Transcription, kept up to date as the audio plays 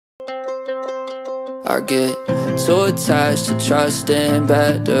I get too attached to trusting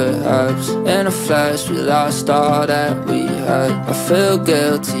better halves. In a flash, we lost all that we had. I feel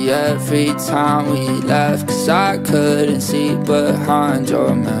guilty every time we laugh, cause I couldn't see behind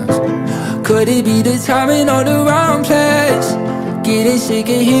your mask. Could it be the timing or the wrong place? Getting sick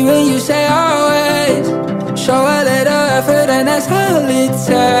of hearing you say always. Show a little effort and that's all it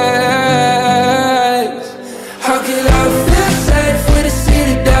takes. How could I feel safe with a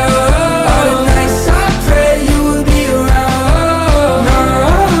citadel? All the nights I pray you would be around. No,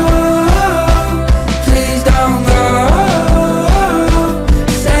 please don't go.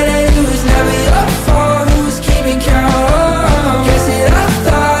 Said that it was never your fault, who was keeping count? Guess that I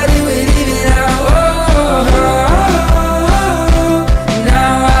thought it would even out.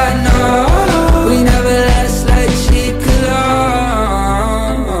 Now I know we never last like cheap cologne.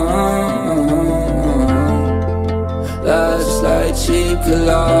 Last like cheap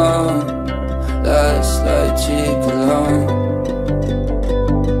cologne. Last like cheap cologne.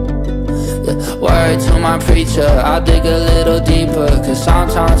 Word to my preacher, I'll dig a little deeper, cause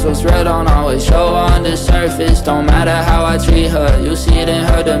sometimes what's real don't always show on the surface. Don't matter how I treat her, you see it in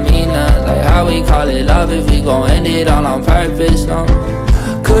her demeanor. Like how we call it love if we gon' end it all on purpose, no.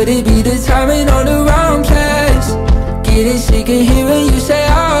 Could it be the timing or the wrong place? Getting sick of hearing you say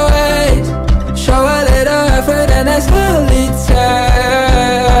always. Show a little effort and that's all it takes.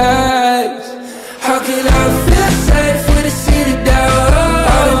 How could I feel safe with a citadel?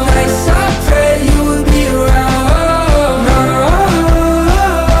 All the nights I pray you would be around. No,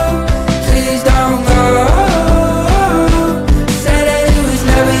 please don't go. Said that it was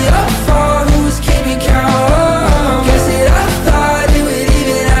never your fault, who was keeping count? Guess that I thought it would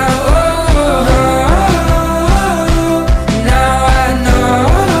even out. Now I know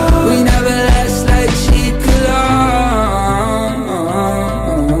we never last like cheap cologne.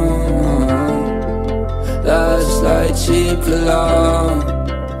 Last like cheap cologne.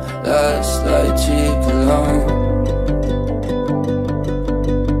 Last